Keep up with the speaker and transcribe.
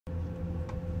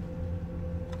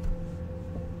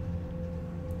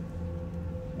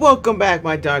Welcome back,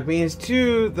 my dog beans,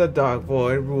 to the dog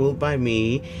boy ruled by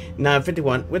me,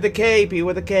 951 with a K, P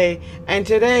with a K. And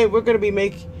today we're gonna be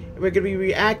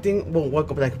reacting. Well,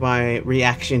 welcome back to my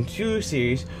reaction to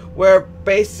series, where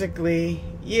basically,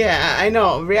 yeah, I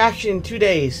know, reaction 2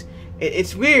 days.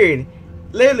 It's weird.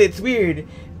 Literally, it's weird.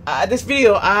 This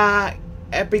video,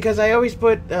 because I always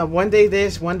put one day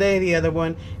this, one day the other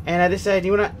one, and I decided,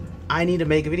 you know what, I need to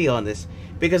make a video on this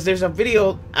because there's a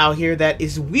video out here that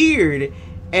is weird,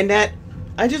 and that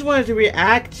I just wanted to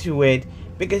react to it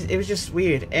because it was just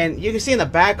weird. And you can see in the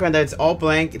background that it's all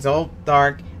blank, it's all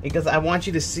dark, because I want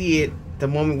you to see it the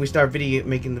moment we start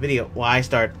making the video. Well, I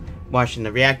start watching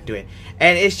the react to it,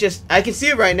 and it's just, I can see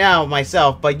it right now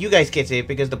myself, but you guys can't see it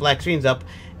because the black screen's up,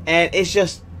 and it's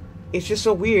just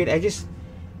so weird. It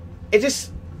just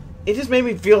made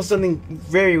me feel something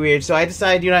very weird. So I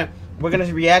decided, you know, we're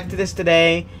gonna react to this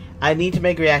today. I need to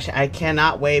make a reaction. I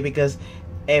cannot wait, because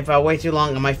if I wait too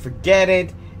long, I might forget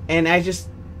it. And I just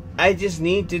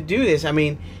need to do this. I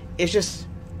mean, it's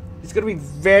gonna be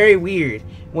very weird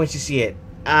once you see it.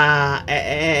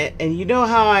 And you know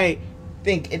how I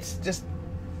think it's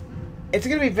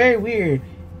gonna be very weird,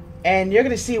 and you're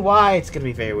gonna see why it's gonna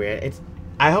be very weird.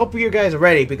 I hope you guys are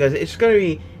ready, because it's gonna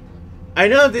be. I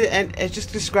know that, and it's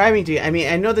just describing to you. I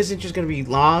mean, I know this intro is gonna be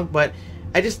long, but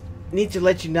I just need to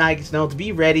let you guys know to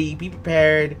be ready, be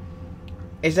prepared.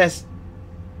 It's just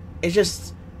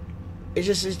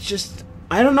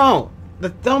I don't know. The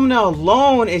thumbnail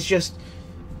alone is just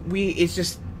it's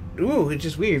just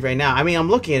weird right now. I mean, I'm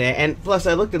looking at it, and plus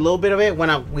I looked at a little bit of it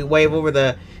when we wave over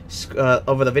the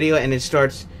video, and it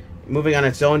starts moving on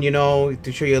its own, you know,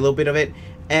 to show you a little bit of it.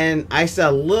 And I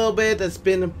saw a little bit that's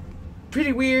been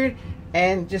pretty weird,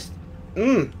 and just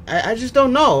I just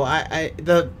don't know.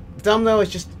 The thumbnail is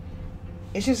just.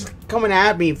 It's just coming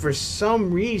at me for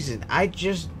some reason. I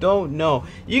just don't know.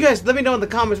 You guys, let me know in the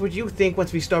comments what you think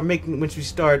once we start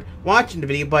watching the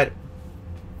video. But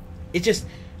it just,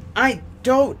 I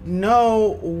don't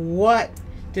know what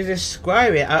to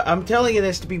describe it. I'm telling you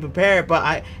this to be prepared, but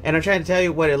I'm trying to tell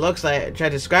you what it looks like. I try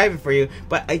to describe it for you,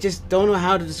 but I just don't know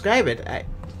how to describe it.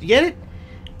 You get it?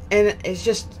 And it's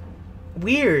just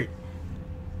weird.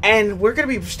 And we're gonna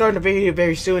be starting the video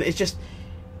very soon.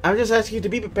 I'm just asking you to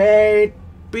be prepared,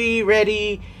 be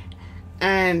ready,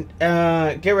 and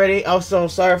get ready. Also,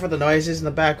 sorry for the noises in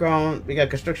the background. We got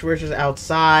construction workers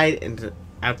outside, and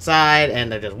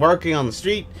they're just working on the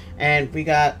street, and we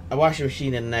got a washing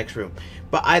machine in the next room.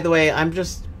 But either way, I'm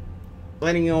just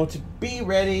letting you know to be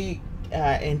ready,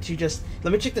 and to just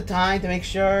let me check the time to make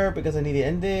sure, because I need to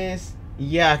end this.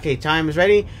 Yeah, okay, time is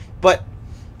ready. But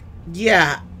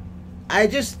yeah, I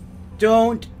just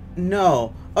don't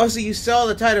know. Also, you saw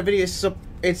the title video, so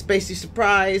it's basically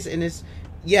surprise, and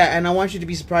and I want you to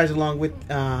be surprised along with,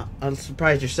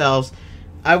 surprise yourselves.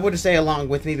 I wouldn't say along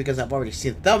with me, because I've already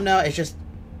seen the thumbnail. It's just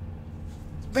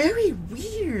very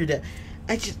weird.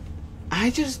 I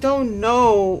just don't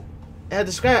know how to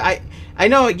describe it. I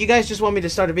know you guys just want me to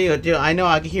start a video. Dude, I know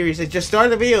I can hear you say, just start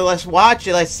the video, let's watch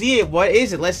it, let's see it, what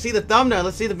is it, let's see the thumbnail,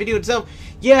 let's see the video itself.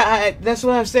 Yeah, that's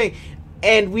what I'm saying.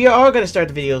 And we are going to start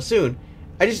the video soon.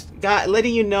 I just got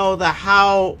letting you know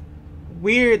how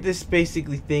weird this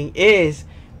basically thing is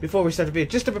before we start the video,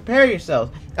 just to prepare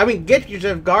yourselves. I mean, get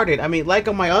yourself guarded. I mean, like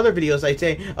on my other videos, I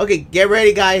say, okay, get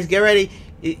ready, guys, get ready.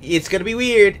 It's gonna be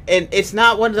weird, and it's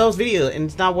not one of those videos, and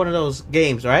it's not one of those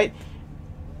games, right?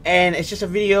 And it's just a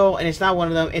video, and it's not one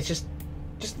of them. It's just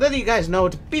letting you guys know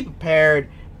to be prepared,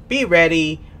 be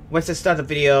ready. Once I start the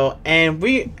video, and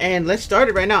let's start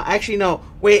it right now. Actually, no,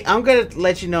 wait, I'm gonna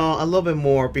let you know a little bit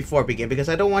more before I begin, because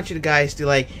I don't want you guys to,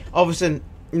 like, all of a sudden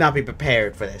not be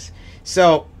prepared for this.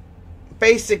 So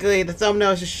basically, the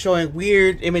thumbnail is just showing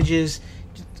weird images,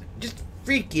 just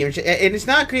freaky images, and it's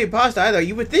not a creepypasta either.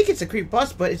 You would think it's a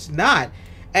creepypasta, but it's not.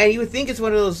 And you would think it's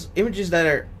one of those images that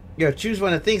are, you know, choose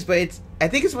one of the things, but I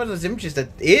think it's one of those images that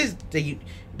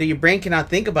your brain cannot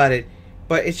think about it,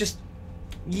 but it's just.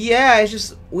 Yeah, it's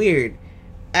just weird.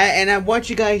 And I want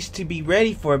you guys to be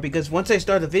ready for it, because once I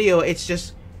start the video, it's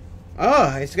just,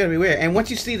 it's gonna be weird. And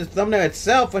once you see the thumbnail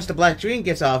itself, once the black screen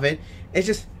gets off it,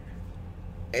 just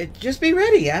be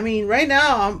ready. I mean, right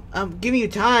now, I'm giving you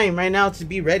time right now to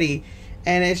be ready.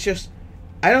 And it's just,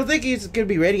 I don't think it's gonna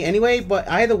be ready anyway, but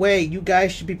either way, you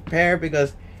guys should be prepared,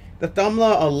 because the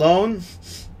thumbnail alone,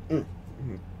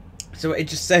 so it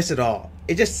just says it all.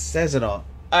 It just says it all.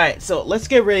 Alright, so let's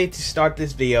get ready to start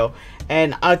this video.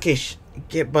 And okay,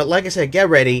 but like I said, get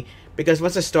ready, because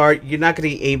once I start, you're not going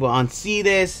to be able to unsee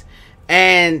this.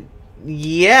 And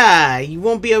yeah, you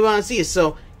won't be able to unsee it.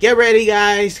 So get ready,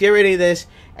 guys, get ready to this.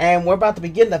 And we're about to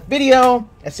begin the video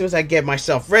as soon as I get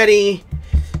myself ready.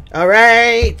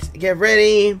 Alright, get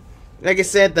ready. Like I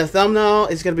said, the thumbnail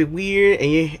is gonna be weird,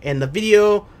 and the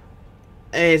video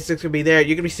is just gonna be there.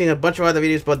 You're gonna be seeing a bunch of other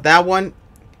videos, but that one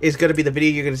is gonna be the video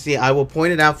you're gonna see. I will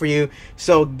point it out for you,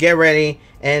 so get ready.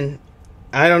 And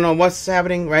I don't know what's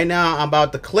happening right now. I'm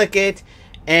about to click it,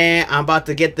 and I'm about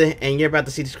to get and you're about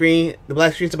to see the screen. The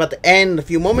black screen's about to end in a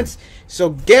few moments,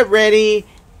 so get ready,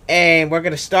 and we're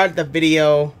gonna start the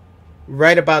video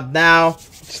right about now.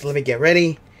 Just let me get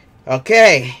ready.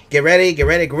 Okay, get ready, get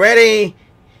ready, get ready.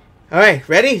 All right,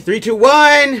 ready? 3, 2,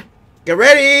 1. Get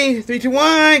ready. 3, 2,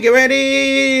 1. Get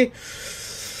ready.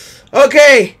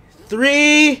 Okay,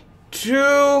 3,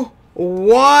 2,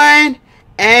 1,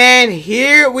 and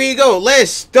here we go.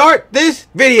 Let's start this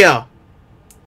video.